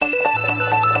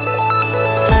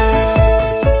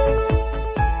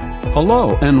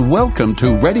Hello and welcome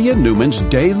to Reddy and Newman's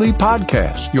Daily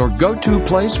Podcast, your go-to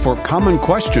place for common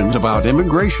questions about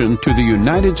immigration to the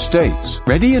United States.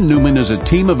 Reddy and Newman is a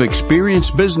team of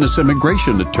experienced business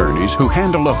immigration attorneys who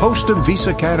handle a host of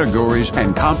visa categories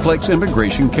and complex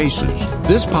immigration cases.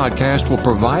 This podcast will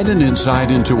provide an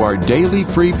insight into our daily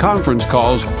free conference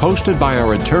calls hosted by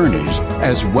our attorneys,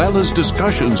 as well as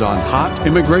discussions on hot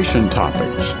immigration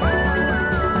topics.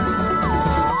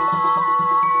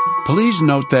 Please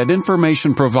note that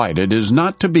information provided is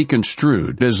not to be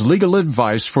construed as legal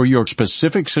advice for your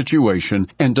specific situation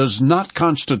and does not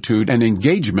constitute an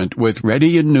engagement with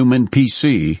Reddy and Newman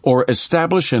PC or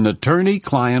establish an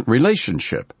attorney-client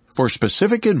relationship. For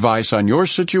specific advice on your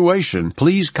situation,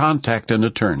 please contact an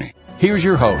attorney. Here's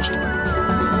your host.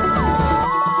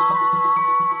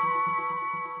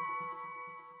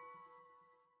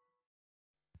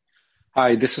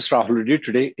 Hi, this is Rahul Reddy.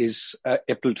 Today is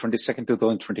April 22nd,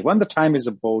 2021. The time is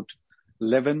about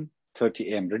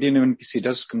 11:30 a.m. Reddy and Newman PC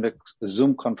does conduct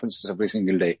Zoom conferences every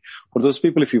single day. For those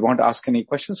people, if you want to ask any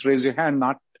questions, raise your hand,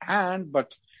 not hand,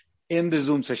 but in the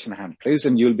Zoom session hand, please,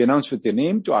 and you'll be announced with your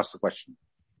name to ask the question.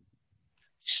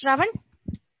 Shravan?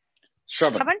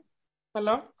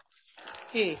 Hello.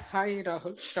 Hey, hi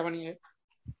Rahul. Shravan here.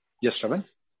 Yes, Shravan.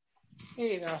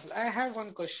 Hey Rahul, I have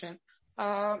one question.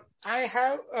 I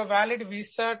have a valid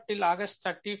visa till August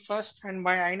 31st and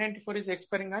my I-94 is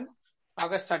expiring on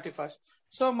August 31st.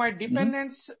 So my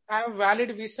dependents have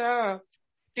valid visa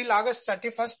till August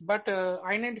 31st, but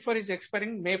I-94 is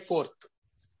expiring May 4th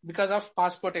because of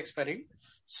passport expiring.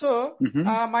 So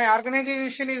my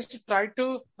organization is to try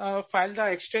to file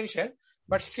the extension,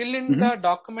 but still in the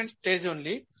document stage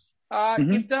only.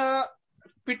 If the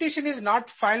petition is not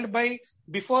filed by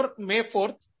before May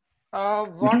 4th,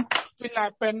 what will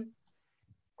happen?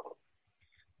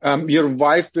 Your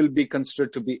wife will be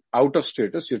considered to be out of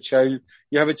status. Your child,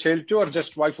 you have a child too, or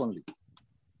just wife only?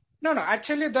 No.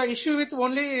 Actually, the issue with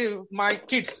only my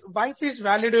kids. Wife is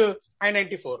valid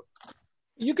I-94.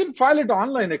 You can file it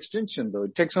online extension though.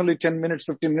 It takes only 10 minutes,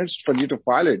 15 minutes for you to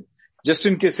file it, just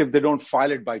in case if they don't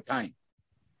file it by time.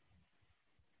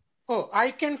 Oh,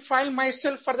 I can file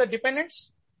myself for the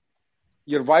dependents?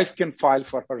 Your wife can file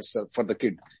for herself, for the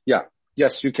kid. Yeah.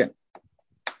 Yes, you can.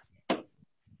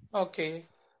 Okay.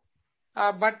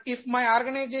 But if my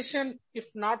organization, if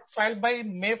not filed by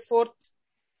May 4th,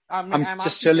 I'm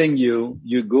just telling you,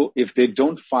 you go, if they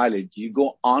don't file it, you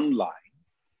go online,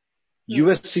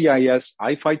 USCIS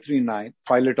I-539,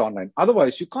 file it online.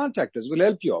 Otherwise, you contact us. We'll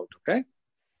help you out, okay?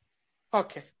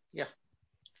 Okay, yeah.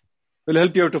 We'll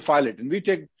help you out to file it. And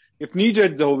if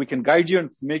needed though, we can guide you and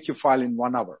make you file in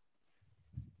 1 hour.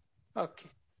 Okay.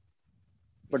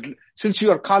 But since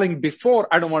you are calling before,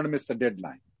 I don't want to miss the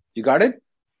deadline. You got it?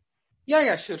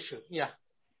 Yeah, sure. Yeah.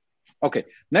 Okay.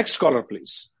 Next caller,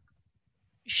 please.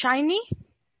 Shiny?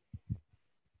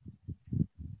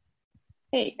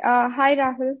 Hey, hi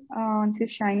Rahul. This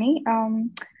is Shiny.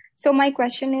 So my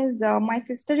question is, my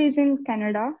sister is in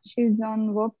Canada. She's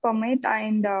on work permit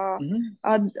and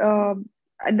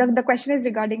the question is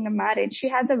regarding the marriage. She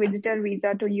has a visitor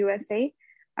visa to USA.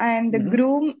 And the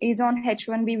groom is on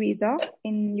H-1B visa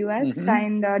in US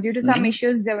and due to some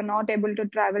issues, they were not able to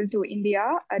travel to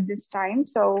India at this time.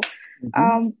 So,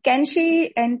 can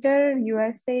she enter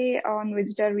USA on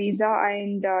visitor visa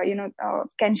and,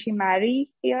 can she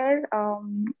marry here,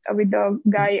 with the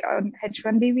guy on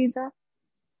H-1B visa?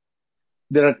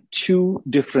 There are two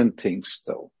different things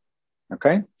though.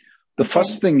 Okay. The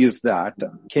first thing is that,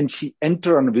 can she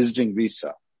enter on a visiting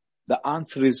visa? The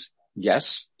answer is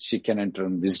yes, she can enter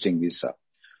on visiting visa.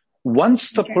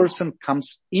 Once the person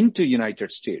comes into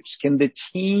United States, can they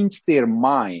change their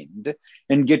mind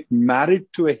and get married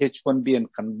to a H-1B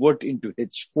and convert into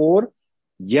H-4?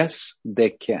 Yes,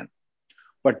 they can.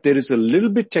 But there is a little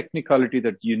bit technicality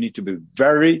that you need to be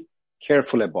very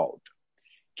careful about.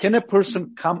 Can a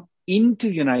person come into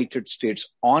United States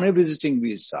on a visiting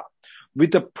visa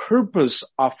with a purpose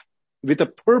of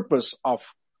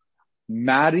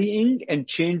marrying and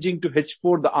changing to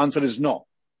H-4? The answer is no.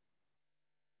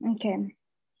 Okay.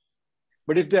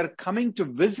 But if they are coming to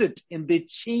visit and they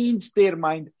change their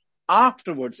mind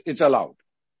afterwards, it's allowed.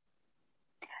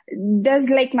 Does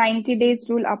 90 days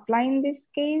rule apply in this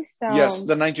case? Yes,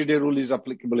 the 90-day rule is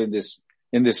applicable in this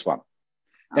one.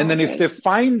 And then if they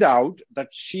find out that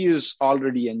she is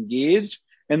already engaged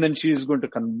and then she is going to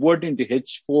convert into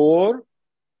H-4,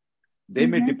 they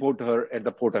may deport her at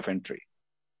the port of entry.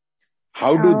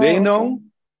 How do they know?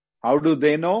 How do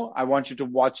they know? I want you to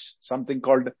watch something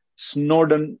called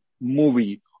Snowden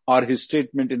movie or his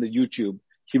statement in the YouTube.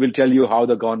 He will tell you how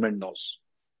the government knows.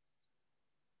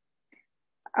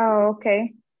 Oh,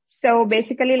 okay. So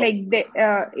basically,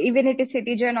 even it is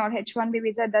citizen or H-1B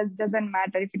visa, that doesn't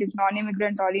matter if it is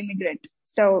non-immigrant or immigrant.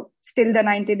 So still the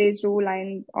 90 days rule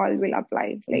and all will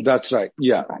apply. That's right.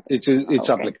 Yeah, it's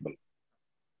okay. applicable.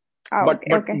 But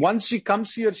Once she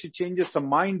comes here, she changes her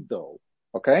mind though.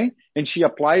 Okay. And she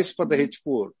applies for the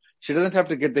H4. She doesn't have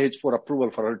to get the H4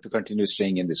 approval for her to continue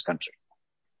staying in this country.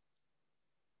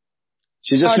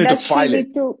 She just needs to file it.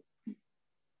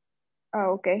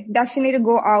 Okay. Does she need to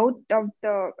go out of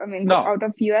out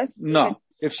of US? No.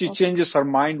 If she changes her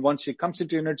mind once she comes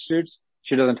into the United States,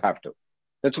 she doesn't have to.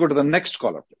 Let's go to the next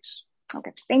caller, please.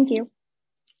 Okay. Thank you.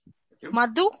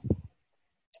 Madhu?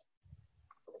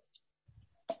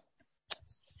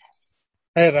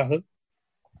 Hi, Rahul.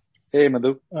 Hey,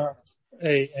 Madhu.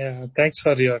 Thanks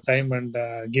for your time and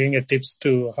giving a tips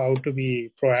to how to be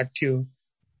proactive,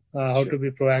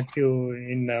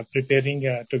 in preparing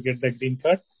to get the green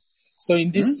card. So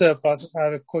in this process, I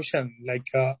have a question.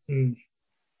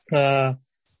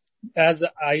 As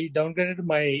I downgraded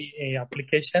my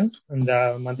application in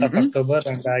the month of October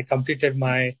and I completed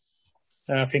my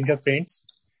fingerprints.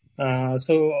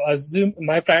 So assume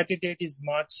my priority date is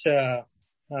March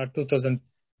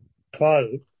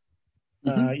 2012.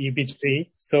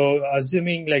 EB3. So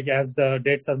assuming as the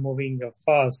dates are moving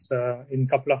fast, in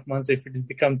couple of months, if it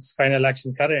becomes final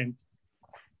action current,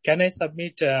 can I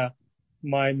submit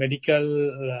my medical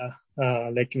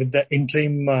with the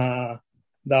interim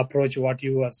the approach what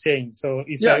you are saying? So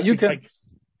you can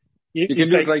do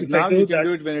it right now. You can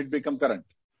do it when it becomes current.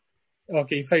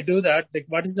 Okay, if I do that,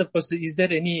 what is the process? Is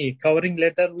there any covering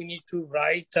letter we need to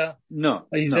write? No.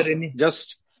 There any?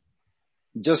 Just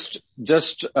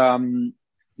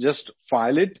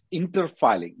file it,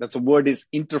 interfiling. That's the word is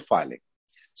interfiling.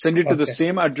 Send it to the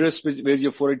same address where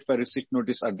your 485 receipt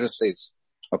notice address is.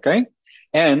 Okay.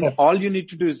 And all you need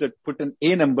to do is that put an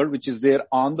A number, which is there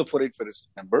on the 485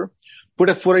 receipt number. Put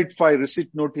a 485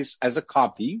 receipt notice as a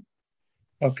copy.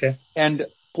 Okay. And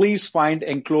please find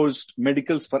enclosed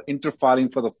medicals for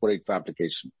interfiling for the 485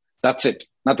 application. That's it.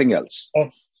 Nothing else.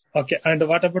 Oh. Okay. And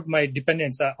what about my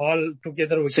dependents? All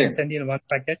together we can send in one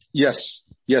packet? Yes.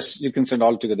 You can send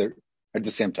all together at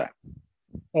the same time.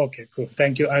 Okay, cool.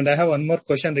 Thank you. And I have one more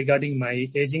question regarding my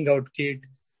aging out kid.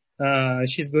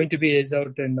 She's going to be aged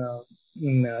out in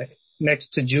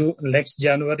next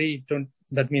January.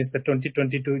 That means the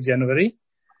 2022 January.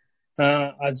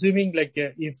 Assuming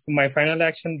if my final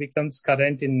action becomes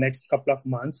current in next couple of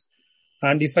months,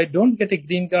 and if I don't get a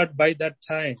green card by that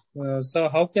time, so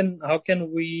how can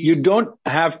we? You don't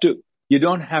have to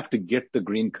get the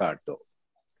green card though.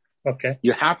 Okay.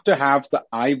 You have to have the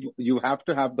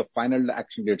final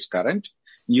action dates current.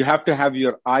 You have to have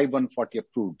your I-140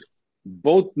 approved.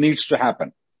 Both needs to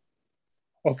happen.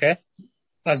 Okay.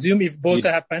 Assume if both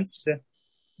happens, then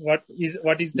what is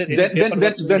the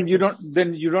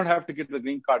then you don't have to get the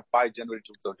green card by January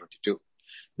 2022.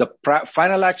 The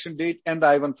final action date and the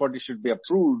I-140 should be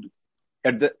approved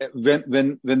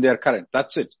when they are current.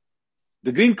 That's it.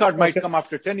 The green card might come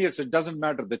after 10 years. It doesn't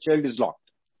matter. The child is locked.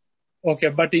 Okay.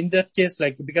 But in that case,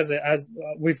 because as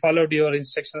we followed your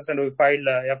instructions and we filed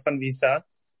F1 visa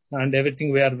and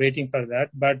everything, we are waiting for that.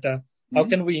 But how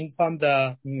can we inform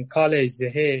the college,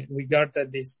 hey, we got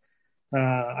this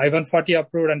I-140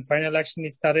 approved and final action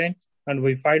is current and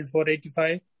we filed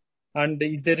 485? And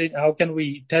how can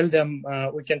we tell them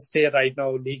we can stay right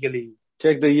now legally?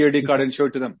 Take the EAD card and show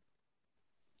it to them.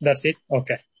 That's it?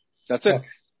 Okay. That's it.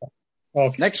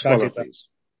 Okay. Next caller, please.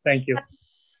 Thank you.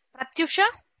 Pratyusha?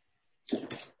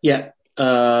 Yeah.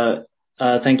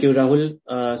 Thank you, Rahul.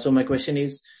 So my question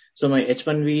is, my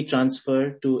H-1B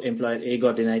transfer to employer A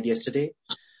got denied yesterday.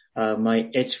 My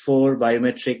H-4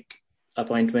 biometric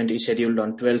appointment is scheduled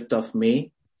on 12th of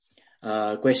May.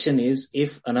 Question is,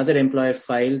 if another employer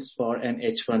files for an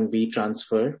H-1B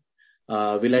transfer,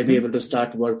 will I be able to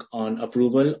start work on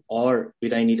approval or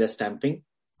will I need a stamping?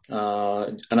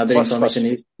 Another information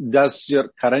is,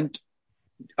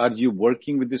 are you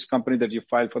working with this company that you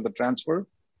filed for the transfer?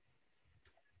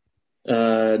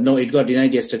 No, it got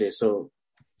denied yesterday. So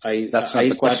I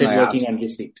started working on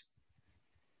receipt.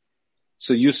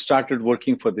 So you started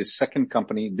working for the second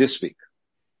company this week?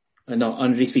 No,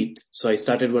 on receipt. So I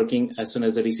started working as soon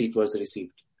as the receipt was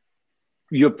received.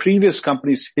 Your previous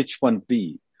company's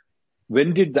H-1B,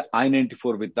 when did the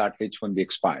I-94 with that H-1B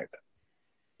expired?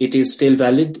 It is still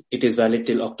valid. It is valid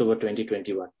till October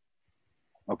 2021.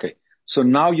 Okay. So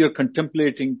now you're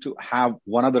contemplating to have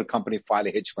one other company file a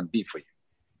H-1B for you.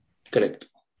 Correct.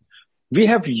 We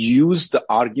have used the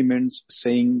arguments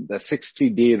saying the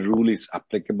 60-day rule is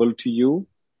applicable to you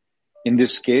in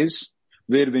this case,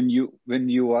 where when you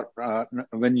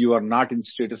are not in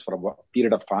status for a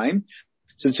period of time,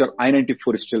 since your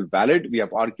I-94 is still valid, we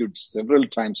have argued several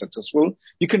times successful.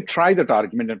 You can try that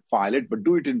argument and file it, but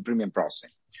do it in premium processing.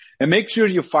 And make sure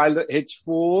you file the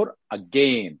H4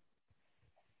 again.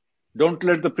 Don't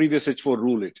let the previous H4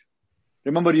 rule it.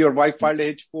 Remember, your wife filed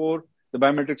a H4, the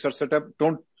biometrics are set up.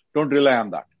 Don't rely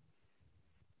on that.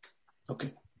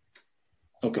 Okay.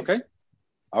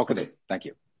 Okay. Thank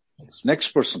you. Next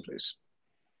person, please.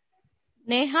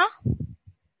 Neha.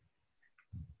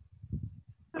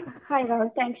 Hi,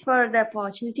 Rahul. Thanks for the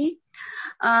opportunity.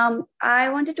 I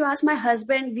wanted to ask my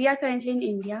husband, we are currently in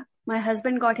India. My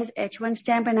husband got his H1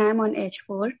 stamp and I am on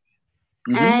H4.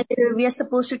 And we are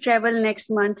supposed to travel next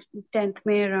month, 10th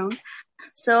May around.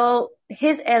 So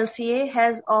his LCA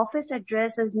has office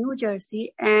address as New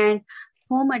Jersey and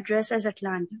home address as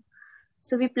Atlanta.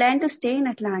 So we plan to stay in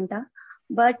Atlanta,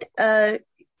 but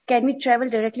can we travel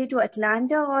directly to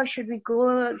Atlanta or should we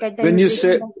go get the When you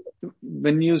say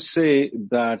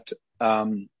the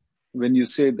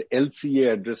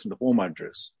LCA address and the home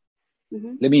address,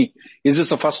 is this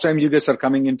the first time you guys are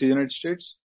coming into the United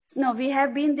States? No, we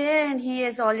have been there and he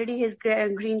has already his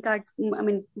green card,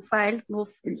 filed.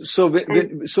 So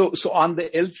on the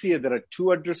LCA, there are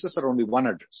two addresses or only one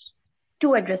address?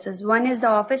 Two addresses. One is the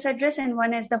office address and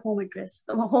one is the home address,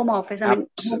 home office.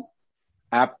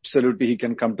 Absolutely. He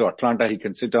can come to Atlanta. He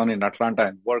can sit down in Atlanta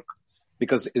and work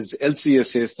because his LCA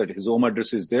says that his home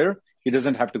address is there. He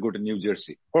doesn't have to go to New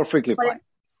Jersey. Perfectly fine.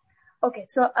 Okay.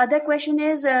 So other question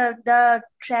is, the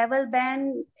travel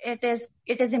ban, it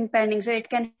is impending. So it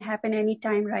can happen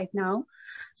anytime right now.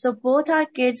 So both our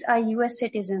kids are US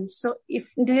citizens. So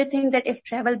do you think that if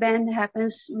travel ban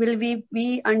happens, will we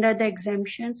be under the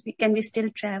exemptions? Can we still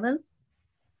travel?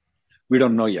 We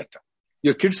don't know yet.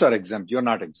 Your kids are exempt. You're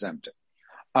not exempt.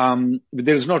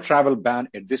 There is no travel ban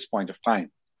at this point of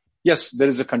time. Yes, there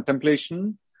is a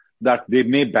contemplation that they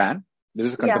may ban. There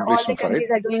is a contemplation all the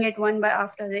countries are doing it one by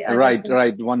after the other.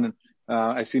 Right. One,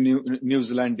 I see New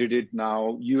Zealand did it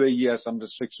now. UAE has some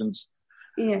restrictions.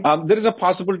 Yeah. There is a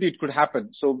possibility it could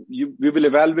happen. So we will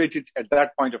evaluate it at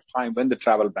that point of time when the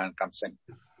travel ban comes in.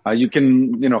 You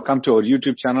can, come to our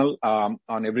YouTube channel,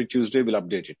 on every Tuesday. We'll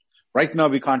update it. Right now,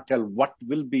 we can't tell what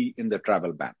will be in the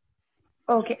travel ban.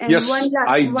 Okay. And yes,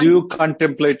 I do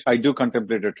contemplate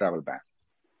a travel ban.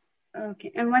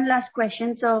 Okay. And one last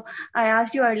question. So I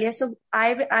asked you earlier. So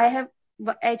I have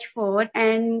H4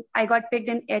 and I got picked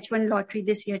in H1 lottery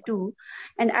this year too.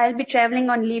 And I'll be traveling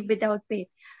on leave without pay.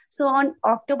 So on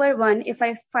October 1, if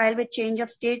I file with change of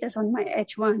status on my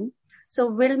H1, so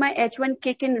will my H1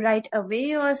 kick in right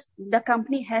away or the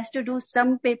company has to do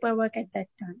some paperwork at that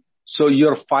time? So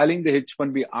you're filing the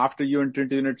H1B after you enter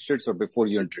into the United States or before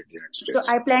you enter the United States?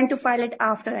 So I plan to file it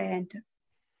after I enter.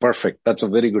 Perfect. That's a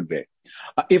very good way.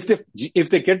 If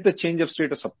they get the change of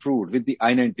status approved with the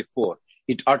I-94,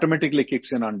 it automatically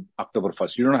kicks in on October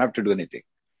 1st. You don't have to do anything.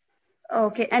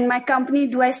 Okay. And my company,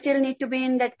 do I still need to be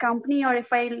in that company or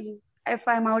if I'm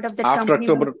out of that company?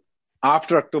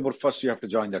 After October 1st, you have to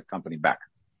join that company back.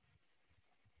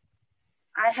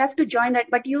 I have to join that,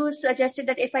 but you suggested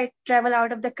that if I travel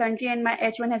out of the country and my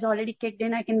H1 has already kicked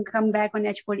in, I can come back on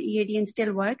H4 EAD and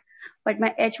still work, but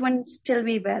my H1 still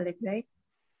be valid, right?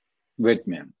 Wait,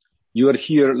 ma'am. You are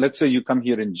here. Let's say you come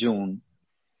here in June.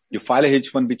 You file a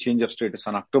H1B change of status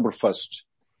on October 1st.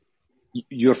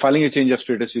 You're filing a change of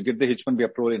status. You get the H1B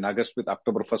approval in August with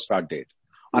October 1st start date.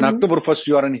 On October 1st,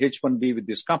 you are in H1B with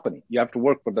this company. You have to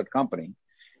work for that company.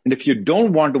 And if you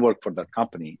don't want to work for that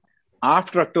company,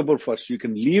 after October 1st, you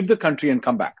can leave the country and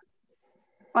come back.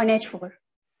 On H4.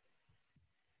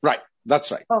 Right.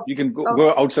 That's right. You can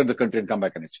go outside the country and come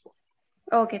back on H4.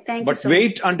 Okay. Thank you. But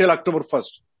wait until October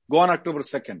 1st. Go on October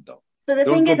 2nd though. So the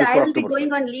thing is, I will be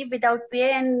going on leave without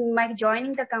pay and my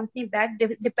joining the company back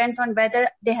depends on whether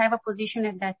they have a position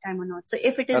at that time or not. So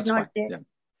if it is not there.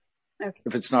 Yeah. Okay.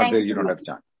 If it's not there, you don't have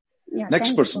time. Yeah,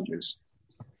 next person, please.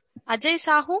 Ajay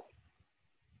Sahu.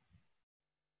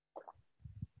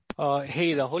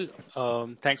 Hey, Rahul.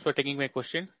 Thanks for taking my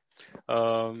question.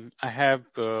 I have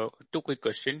two quick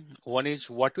questions. One is,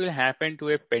 what will happen to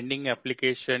a pending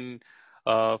application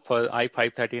for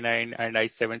I-539 and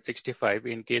I-765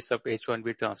 in case of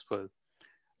H-1B transfer?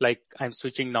 Like, I'm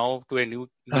switching now to a new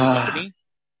company.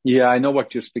 Yeah, I know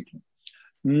what you're speaking.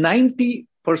 90%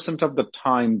 of the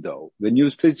time, though, when you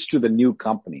switch to the new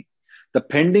company, the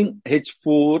pending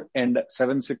H4 and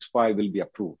 765 will be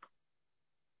approved.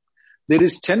 There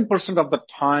is 10% of the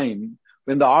time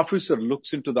when the officer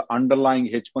looks into the underlying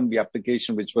H-1B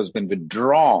application, which was been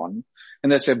withdrawn,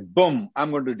 and they say, boom,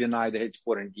 I'm going to deny the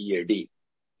H4 and EAD.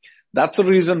 That's the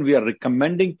reason we are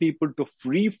recommending people to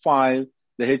free file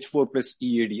the H4 plus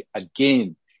EAD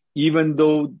again, even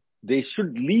though they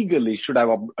should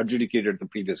have adjudicated the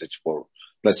previous H4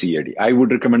 plus EAD. I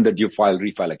would recommend that you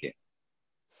refile again.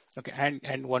 Okay.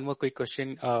 And one more quick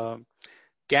question.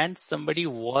 Can somebody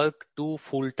work 2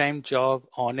 full-time jobs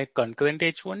on a concurrent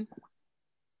H1?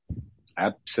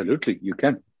 Absolutely, you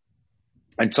can.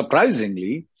 And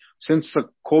surprisingly, since the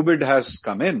COVID has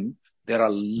come in, there are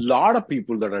a lot of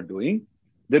people that are doing.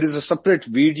 There is a separate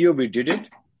video. We did it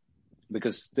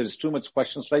because there's too much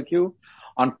questions like you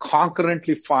on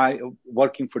concurrently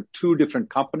working for 2 different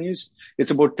companies.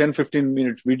 It's about 10-15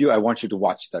 minute video. I want you to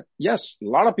watch that. Yes, a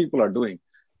lot of people are doing.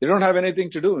 They don't have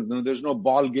anything to do. There's no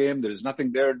ball game. There's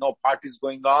nothing there. No parties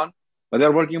going on, but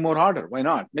they're working more harder. Why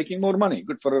not? Making more money.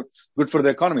 Good for the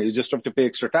economy. You just have to pay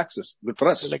extra taxes. Good for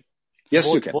us. So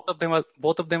yes, you can.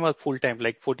 Both of them are full time,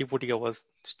 like 40 hours.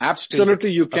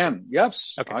 Absolutely, you can.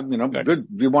 Yes. Okay. Good.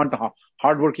 We want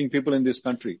hardworking people in this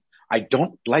country. I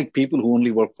don't like people who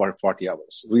only work for 40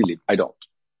 hours. Really, I don't.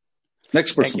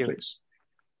 Next person, please.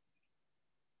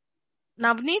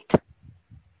 Navneet?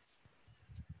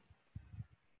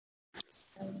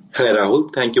 Hi,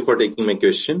 Rahul. Thank you for taking my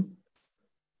question.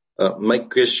 My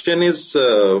question is,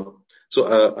 I'm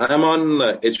on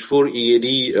H4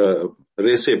 EAD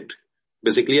receipt.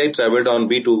 Basically, I traveled on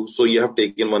B2, so you have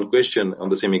taken one question on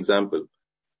the same example.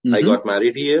 Mm-hmm. I got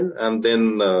married here, and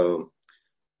then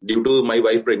due to my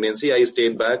wife's pregnancy, I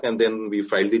stayed back, and then we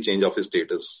filed the change of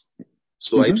status.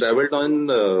 So I traveled on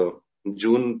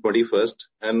June 21st,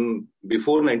 and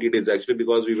before 90 days, actually,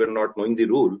 because we were not knowing the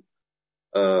rule,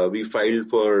 we filed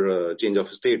for change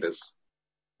of status.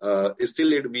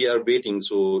 Still, we are waiting,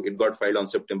 so it got filed on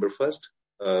September 1st.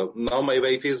 Now my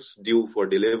wife is due for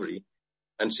delivery,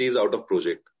 and she is out of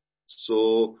project.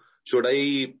 So should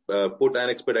I put an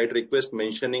expedite request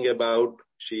mentioning about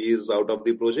she is out of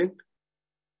the project?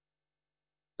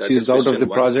 She's out of the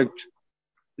project.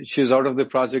 She's out of the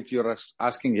project. You're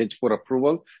asking H4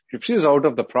 approval. If she's out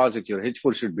of the project, your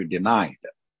H4 should be denied.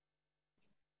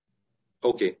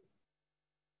 Okay.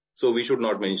 So we should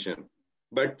not mention.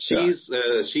 But she's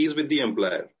with the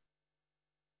employer.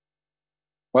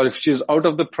 Well, if she's out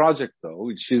of the project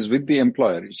though, she's with the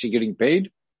employer, is she getting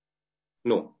paid?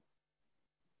 No.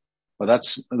 Well,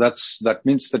 that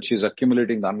means that she's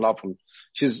accumulating the unlawful.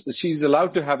 She's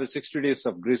allowed to have a 60 days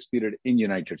of grace period in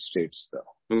United States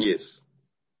though. Yes.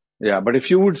 Yeah, but if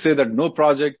you would say that no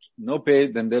project, no pay,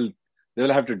 then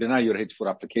they'll have to deny your H4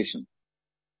 application.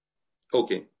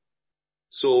 Okay.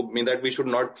 So mean that we should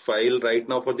not file right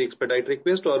now for the expedite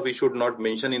request, or we should not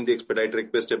mention in the expedite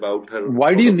request about her.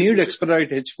 Why do you need expedite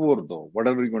H4 though? What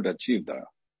are we going to achieve there?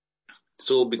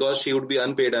 So because she would be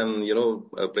unpaid and,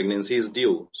 pregnancy is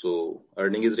due. So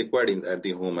earning is required at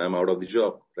the home. I'm out of the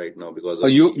job right now because of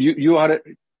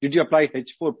did you apply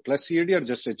H4 plus EAD or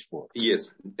just H4?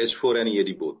 Yes, H4 and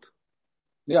EAD both.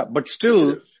 Yeah, but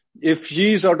still, if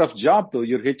she is out of job though,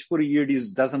 your H4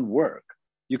 EAD doesn't work.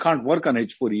 You can't work on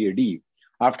H4 EAD.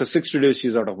 After 60 days,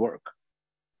 she's out of work.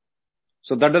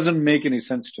 So that doesn't make any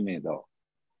sense to me though.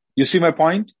 You see my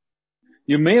point?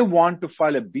 You may want to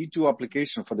file a B2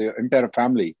 application for the entire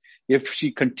family if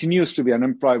she continues to be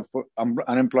unemployed for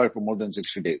more than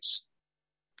 60 days.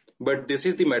 But this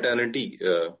is the maternity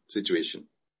situation.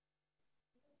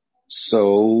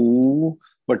 So,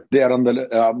 but they are on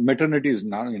the maternity is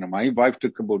now,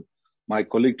 my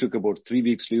colleague took about 3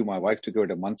 weeks leave. My wife took about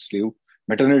a month's leave.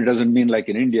 Maternity doesn't mean like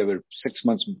in India where 6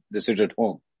 months they sit at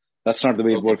home. That's not the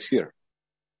way it works here.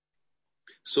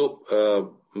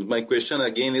 So, my question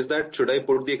again is that should I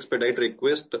put the expedite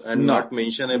request and not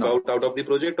mention about out of the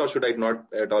project, or should I not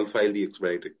at all file the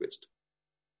expedite request?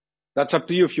 That's up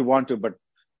to you if you want to, but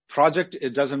project,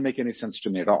 it doesn't make any sense to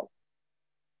me at all.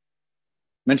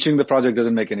 Mentioning the project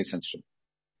doesn't make any sense to me.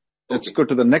 Let's go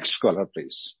to the next caller,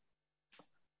 please.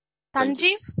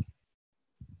 Sanjeev?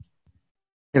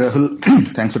 Hey,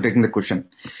 Rahul, thanks for taking the question.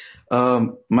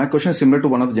 My question is similar to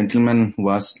one of the gentlemen who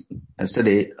asked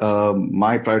yesterday.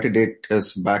 My priority date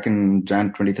is back in Jan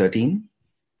 2013.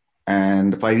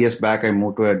 And 5 years back, I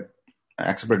moved to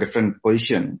accept a different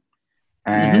position.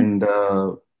 And,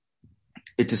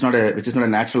 which is not a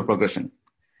natural progression.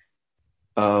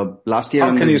 Last year,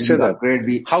 how can you say that?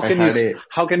 How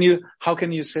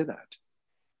can you say that?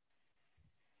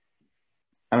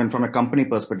 I mean, from a company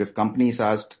perspective, companies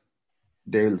asked,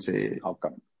 they will say, how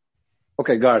come?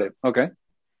 Okay, got it. Okay.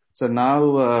 So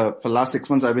now, for last 6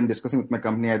 months, I've been discussing with my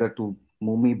company either to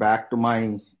move me back to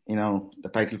my, the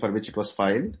title for which it was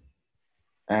filed.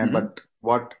 And, but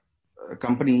what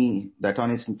company, the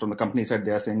attorneys from the company side,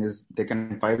 they are saying is they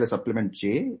can file a supplement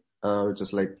J, which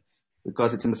is like,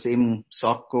 because it's in the same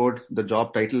SOC code, the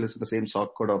job title is in the same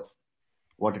SOC code of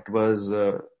what it was,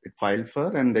 it filed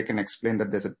for, and they can explain that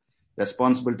there's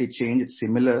responsibility change. It's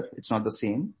similar. It's not the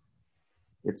same.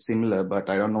 It's similar, but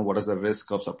I don't know what is the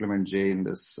risk of supplement J in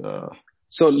this.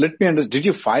 So let me understand. Did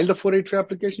you file the 483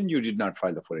 application? You did not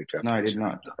file the 483 application. No,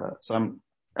 I did not.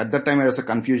 At that time there was a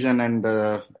confusion and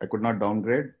I could not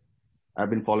downgrade. I've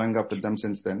been following up with them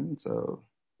since then.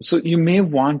 So you may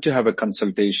want to have a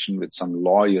consultation with some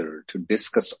lawyer to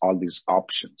discuss all these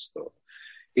options though.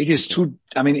 It is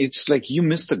it's like you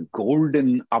missed the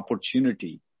golden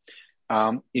opportunity,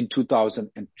 in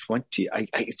 2020.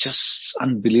 It's just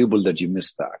unbelievable that you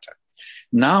missed that.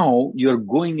 Now you're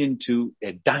going into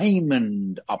a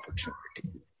diamond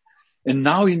opportunity. And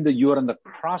now you're on the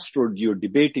crossroad, you're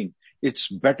debating. It's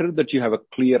better that you have a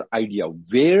clear idea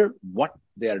what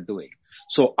they are doing.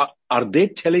 So are they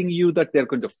telling you that they're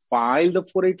going to file the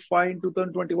 485 in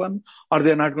 2021 or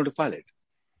they're not going to file it?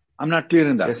 I'm not clear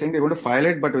in that. They're saying they're going to file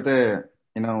it, but with a,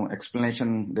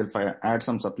 explanation, they'll add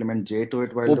some supplement J to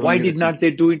it. Why did not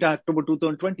they do it in October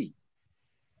 2020?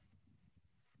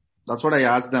 That's what I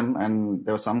asked them, and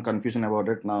there was some confusion about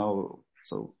it now.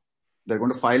 So they're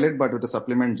going to file it, but with the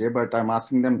supplement J, but I'm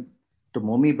asking them to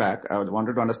move me back. I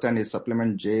wanted to understand, is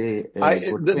supplement J a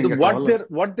good thing at all?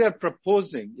 What they're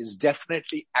proposing is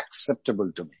definitely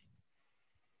acceptable to me.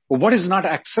 But what is not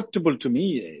acceptable to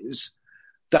me is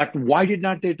that why did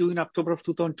not they do in October of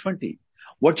 2020?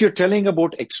 What you're telling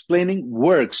about explaining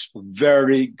works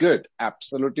very good.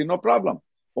 Absolutely no problem.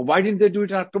 But why didn't they do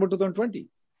it in October 2020?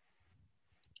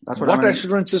 That's what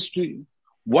assurances do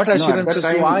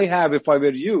I have if I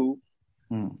were you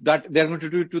that they're going to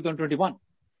do it 2021?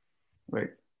 Right.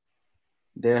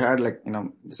 They had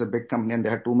it's a big company and they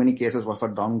had too many cases for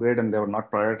downgrade and they were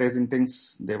not prioritizing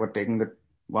things. They were taking the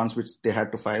ones which they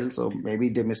had to file. So maybe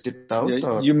they missed it out.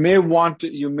 Yeah, you may want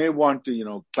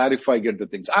to, clarify, get the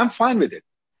things. I'm fine with it.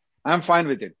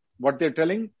 What they're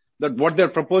telling, that what they're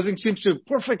proposing seems to be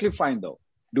perfectly fine though.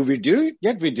 Do we do it?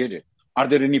 Yet we did it. Are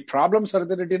there any problems? Are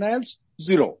there any denials?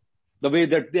 Zero. The way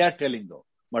that they are telling though.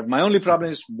 But my only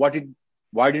problem is why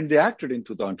didn't they act it in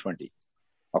 2020?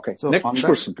 Okay. So next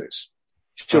person, please.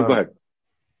 Sure, go ahead.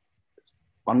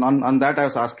 On that, I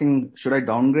was asking, should I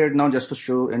downgrade now just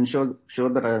to ensure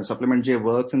that supplement J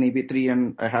works in EB3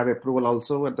 and I have approval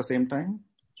also at the same time?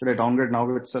 Should I downgrade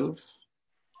now itself?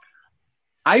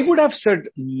 I would have said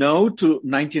no to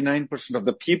 99% of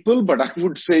the people, but I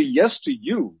would say yes to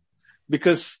you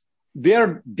because they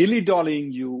are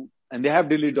dilly-dallying you and they have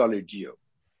dilly-dallied you.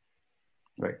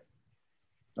 Right.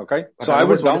 Okay. But so I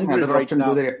would downgrade right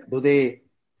now.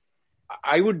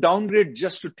 I would downgrade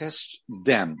just to test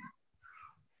them.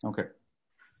 Okay.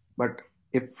 But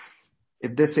if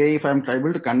they say, if I'm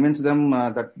able to convince them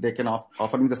that they can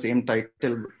offer me the same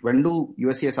title, when do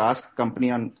USCIS ask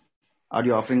company are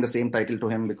you offering the same title to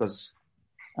him? Because,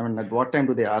 at what time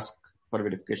do they ask for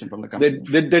verification from the company?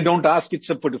 They don't ask. It's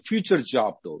for the future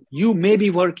job though. You may be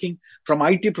working from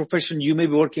IT profession. You may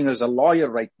be working as a lawyer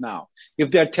right now. If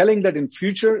they're telling that in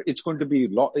future, it's going to be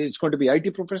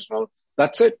IT professional,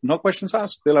 that's it. No questions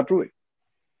asked. They'll approve it.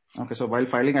 Okay. So while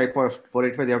filing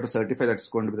I-485, they have to certify that it's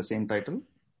going to be the same title?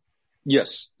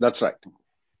 Yes, that's right.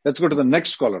 Let's go to the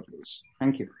next caller, please.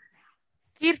 Thank you.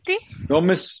 Kirti? Don't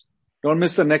miss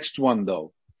the next one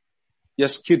though.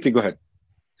 Yes, Kirti, go ahead.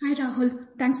 Hi, Rahul.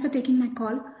 Thanks for taking my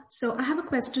call. So I have a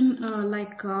question,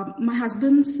 my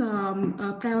husband's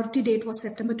priority date was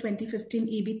September 2015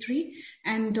 EB3,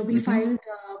 and we filed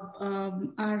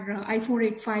our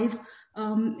I-485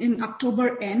 in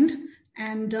October end,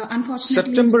 and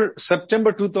unfortunately...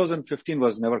 September 2015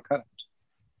 was never current,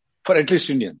 for at least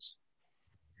Indians.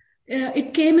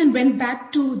 It came and went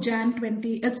back to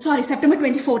September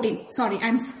 2014. Sorry,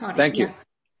 I'm sorry. Thank you.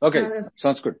 Okay,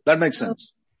 sounds good. That makes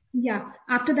sense. Yeah.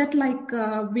 After that,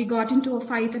 we got into a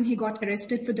fight and he got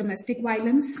arrested for domestic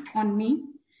violence on me.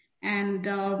 And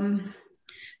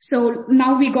so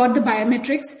now we got the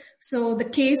biometrics. So the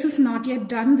case is not yet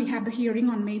done. We have the hearing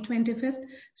on May 25th.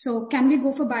 So can we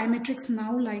go for biometrics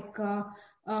now?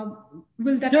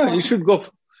 Will that? Yeah, you should go.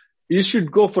 You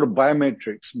should go for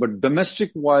biometrics. But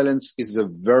domestic violence is a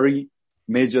very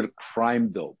major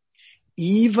crime, though.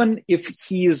 Even if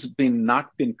he has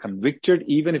not been convicted,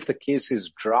 even if the case is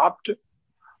dropped,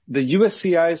 the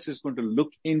USCIS is going to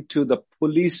look into the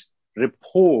police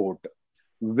report.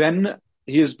 When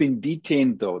he has been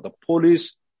detained, though, the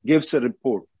police gives a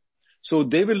report. So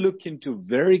they will look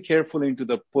very carefully into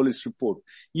the police report.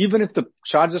 Even if the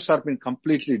charges have been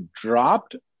completely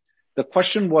dropped, the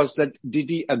question was that did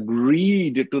he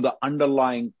agree to the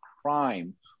underlying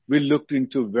crime? We looked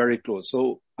into very close.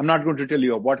 So I'm not going to tell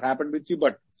you what happened with you,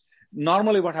 but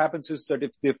normally what happens is that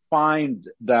if they find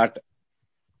that,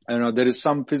 there is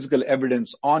some physical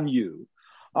evidence on you,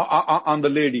 on the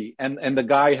lady and the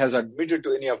guy has admitted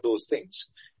to any of those things,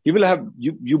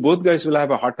 you both guys will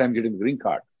have a hard time getting the green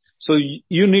card. So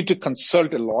you need to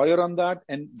consult a lawyer on that,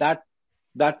 and that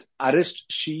arrest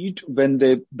sheet, when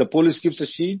the police gives a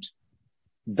sheet,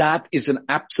 that is an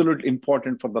absolute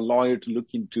important for the lawyer to look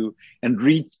into and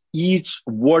read each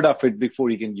word of it before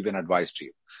he can give an advice to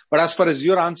you. But as far as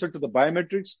your answer to the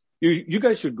biometrics, you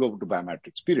guys should go to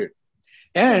biometrics, period.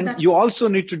 And you also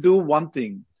need to do one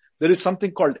thing. There is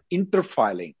something called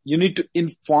interfiling. You need to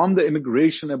inform the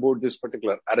immigration about this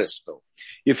particular arrest, though.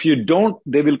 If you don't,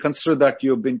 they will consider that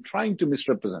you have been trying to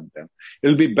misrepresent them.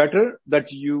 It'll be better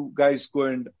that you guys go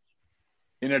and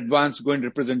in advance go and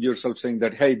represent yourself, saying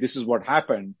that, hey, this is what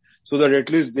happened, so that at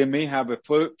least they may have a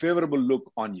favorable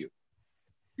look on you.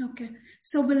 Okay.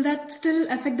 So will that still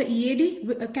affect the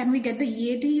EAD? Can we get the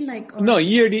EAD? No,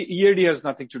 EAD has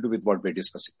nothing to do with what we're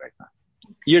discussing right now.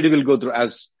 EAD will go through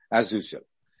as usual.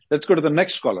 Let's go to the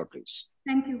next caller, please.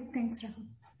 Thank you. Thanks, Rahul.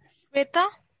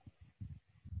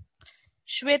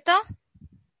 Shweta?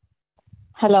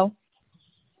 Hello.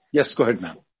 Yes, go ahead,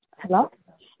 ma'am. Hello.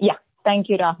 Yeah. Thank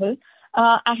you, Rahul.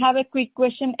 I have a quick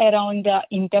question around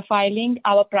interfiling.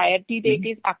 Our priority date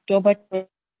is October 12th,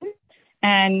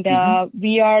 and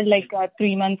we are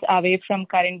 3 months away from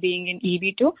current being in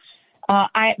EB2.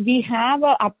 We have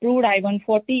approved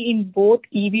I-140 in both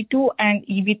EB2 and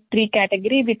EB3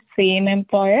 category with same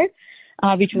employer,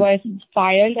 which was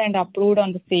filed and approved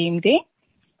on the same day.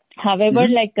 However,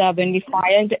 when we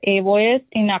filed AOS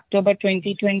in October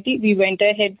 2020, we went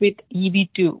ahead with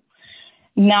EB2.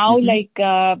 Now,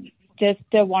 just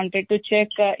wanted to check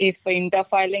if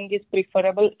interfiling is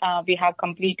preferable. We have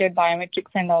completed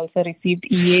biometrics and also received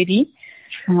EAD.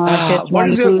 What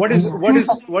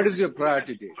is your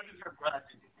priority date?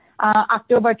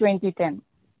 October 2010.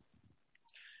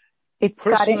 It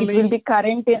will be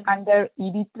current under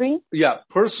EB3. Yeah,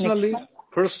 personally,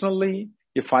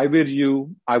 if I were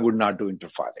you, I would not do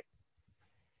interfiling.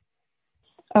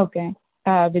 Okay.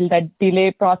 Will that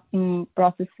delay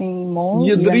processing more?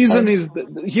 Yeah, the reason is,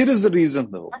 here is the reason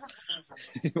though.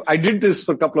 I did this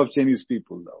for a couple of Chinese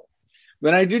people though.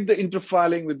 When I did the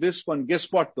interfiling with this one,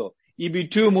 guess what though?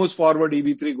 EB2 moves forward,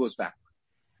 EB3 goes back.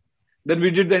 Then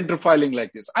we did the interfiling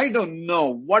like this. I don't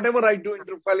know. Whatever I do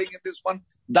interfiling in this one,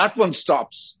 that one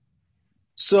stops.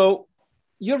 So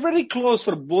you're very close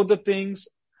for both the things.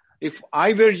 If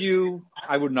I were you,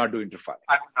 I would not do interfiling.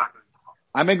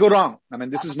 I may go wrong. I mean,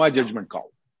 this is my judgment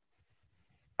call.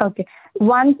 Okay.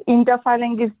 Once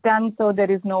interfiling is done, so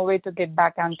there is no way to get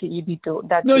back onto EB2.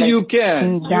 That's no, you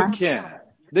can. You can.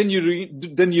 Then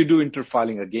you do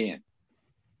interfiling again.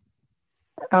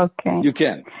 Okay. You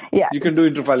can. Yeah. You can do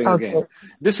interfiling again.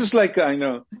 This is like,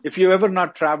 if you ever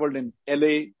not traveled in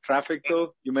LA traffic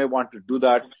though, you may want to do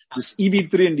that. This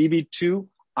EB3 and EB2,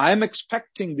 I am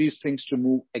expecting these things to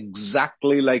move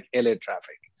exactly like LA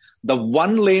traffic. The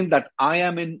one lane that I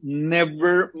am in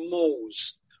never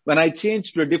moves. When I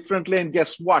change to a different lane,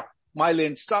 guess what? My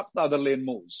lane stops, the other lane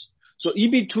moves. So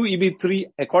EB2,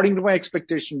 EB3, according to my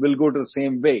expectation, will go to the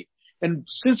same way. And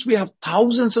since we have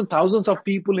thousands and thousands of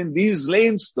people in these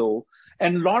lanes though,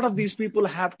 and a lot of these people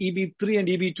have EB3 and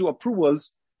EB2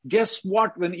 approvals, guess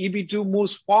what? When EB2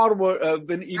 moves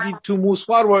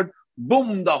forward,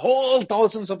 boom, the whole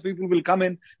thousands of people will come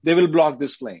in. They will block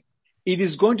this lane. It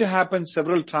is going to happen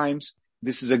several times.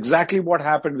 This is exactly what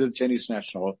happened with Chinese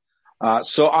national.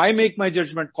 So I make my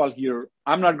judgment call here.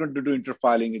 I'm not going to do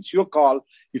interfiling. It's your call.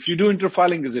 If you do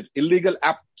interfiling, is it illegal?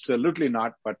 Absolutely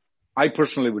not. But I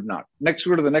personally would not. Next,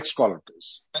 go to the next caller,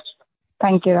 please.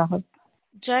 Thank you, Rahul.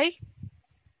 Jai?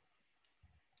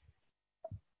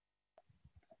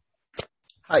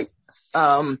 Hi.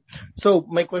 So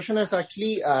my question is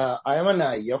actually, I am an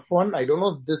F1. I don't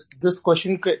know if this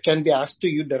question can be asked to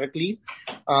you directly.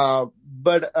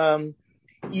 But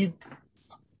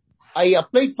I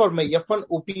applied for my F1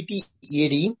 OPT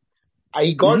EAD.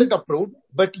 I got it approved,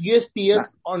 but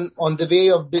USPS on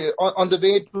the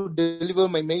way to deliver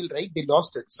my mail, right? They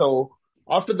lost it. So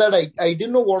after that, I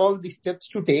didn't know what all the steps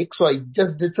to take. So I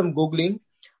just did some Googling.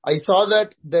 I saw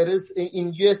that there is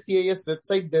in USCIS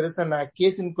website, there is a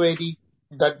case inquiry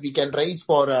that we can raise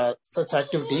for such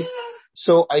activities.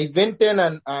 So I went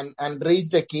in and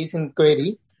raised a case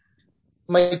inquiry.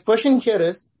 My question here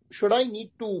is, should I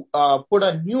need to put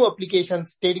a new application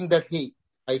stating that, hey,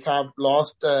 I have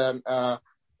lost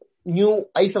new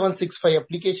I-765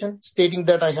 application stating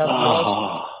that I have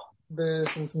lost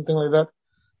this and something like that?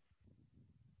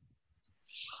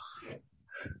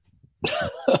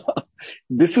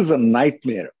 This is a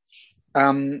nightmare.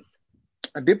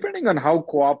 Depending on how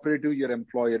cooperative your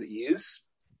employer is,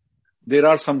 there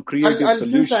are some creative solutions. And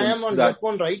since I am on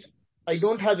F1, right? I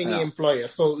don't have any employer.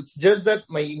 So it's just that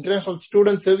my international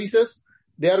student services,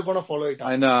 they are going to follow it up.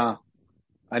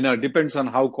 I know. It depends on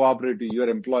how cooperative your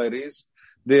employer is.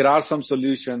 There are some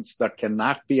solutions that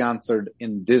cannot be answered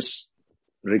in this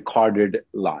recorded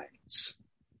lines.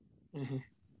 Mm-hmm.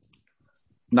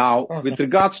 Now, with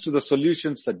regards to the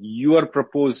solutions that you are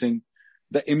proposing,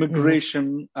 the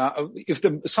immigration,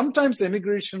 sometimes the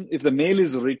immigration, if the mail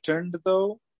is returned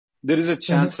though, there is a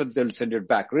chance that they'll send it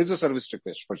back. Raise a service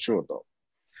request for sure though.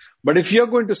 But if you're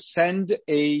going to send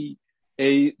a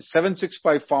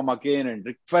 765 form again and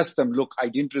request them, look, I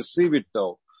didn't receive it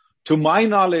though. To my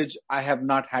knowledge, I have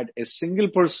not had a single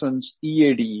person's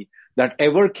EAD that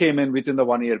ever came in within the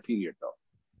 1 year period though.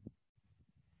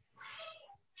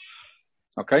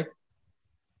 Okay.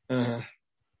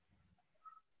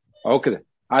 Okay then.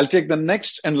 I'll take the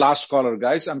next and last caller,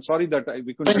 guys. I'm sorry that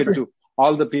we couldn't get to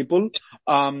all the people.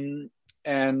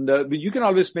 You can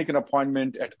always make an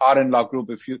appointment at RN Law Group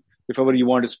if ever you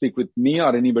want to speak with me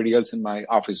or anybody else in my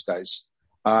office, guys.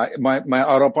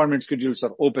 Our appointment schedules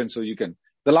are open, so you can.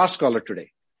 The last caller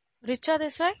today. Richa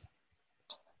Desai.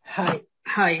 Hi.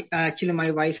 Actually, my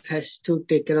wife has to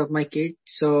take care of my kid.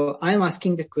 So I'm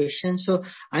asking the question. So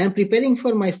I am preparing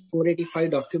for my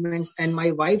 485 documents and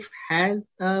my wife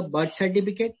has a birth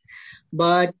certificate,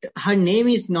 but her name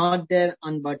is not there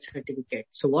on birth certificate.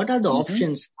 So what are the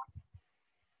options?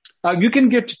 You can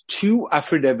get 2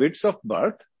 affidavits of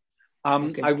birth.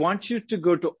 I want you to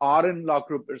go to RN Law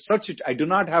Group. Search it. I do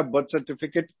not have birth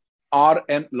certificate,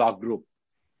 RN Law Group.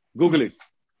 Google it.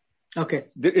 Okay.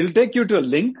 It'll take you to a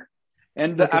link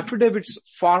and the affidavits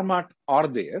format are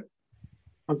there.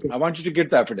 Okay. I want you to get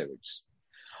the affidavits.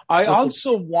 I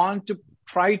also want to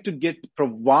try to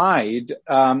provide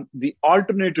the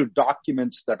alternative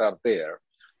documents that are there.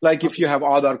 Like if you have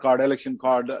Aadhaar card, election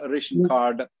card, ration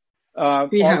card, all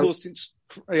those things.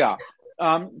 Yeah.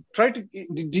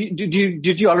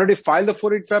 Did you already file the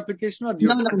 485 application or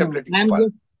you're contemplating to file?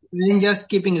 I'm just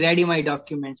keeping ready my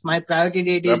documents. My priority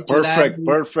date is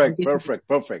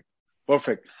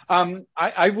Perfect.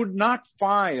 I would not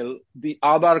file the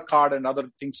Aadhaar card and other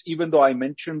things, even though I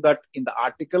mentioned that in the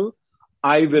article.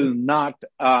 I will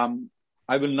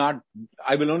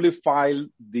only file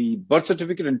the birth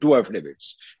certificate and 2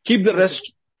 affidavits. Keep the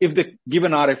rest if they give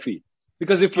an RFE.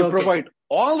 Because if you provide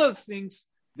all the things,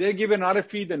 they give an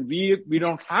RFE, then we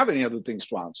don't have any other things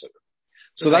to answer.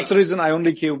 So that's the reason I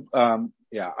only keep,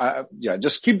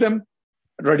 just keep them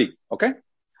ready. Okay.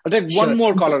 I'll take one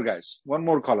more caller, guys.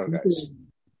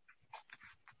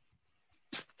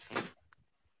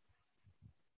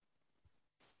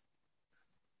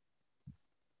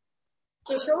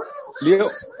 Kishore? Leo?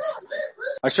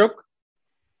 Ashok?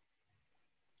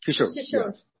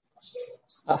 Kishore.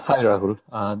 Hi, Rahul.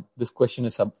 This question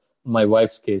is my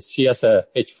wife's case. She has a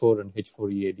H4 and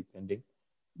H4 EAD pending.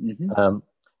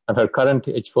 And her current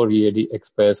H4 EAD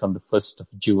expires on the 1st of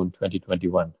June,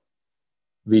 2021.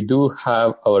 We do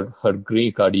have her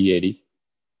green card EAD.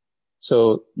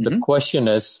 So the question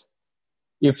is,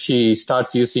 if she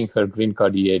starts using her green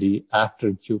card EAD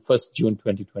after 1st June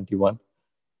 2021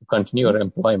 to continue her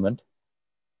employment,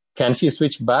 can she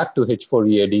switch back to H4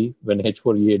 EAD when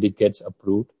H4 EAD gets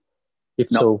approved? If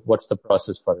so, what's the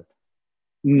process for it?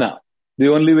 No.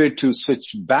 The only way to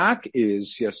switch back is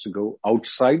she has to go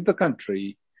outside the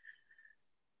country,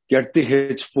 get the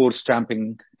H4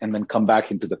 stamping, and then come back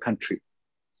into the country.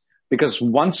 Because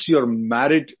once you're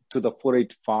married to the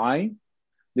 485,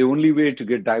 the only way to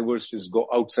get divorced is go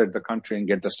outside the country and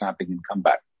get the stamping and come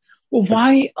back. Well,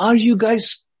 why are you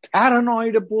guys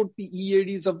paranoid about the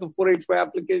EADs of the 485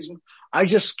 application? I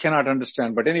just cannot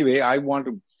understand. But anyway, I want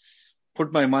to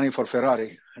put my money for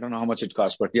Ferrari. I don't know how much it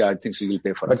costs, but yeah, I think she will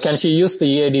pay for it. But can she use the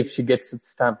EAD if she gets its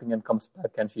stamping and comes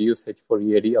back? Can she use H4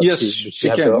 EAD? Or yes, she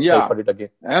can. To apply for it again?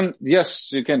 And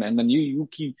yes, you can. And then you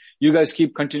guys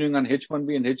keep continuing on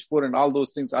H1B and H4 and all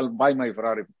those things. I'll buy my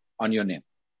Ferrari on your name.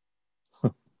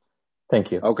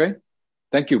 Thank you. Okay.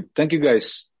 Thank you. Thank you,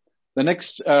 guys. The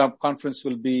next conference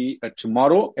will be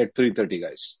tomorrow at 3:30,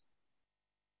 guys.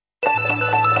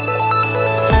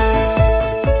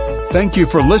 Thank you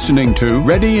for listening to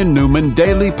Reddy and Newman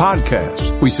Daily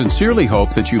Podcast. We sincerely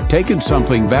hope that you've taken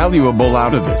something valuable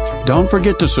out of it. Don't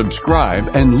forget to subscribe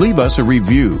and leave us a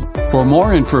review. For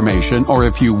more information or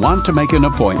if you want to make an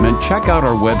appointment, check out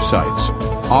our websites,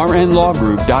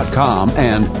 rnlawgroup.com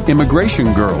and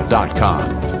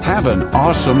immigrationgirl.com. Have an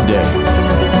awesome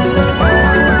day.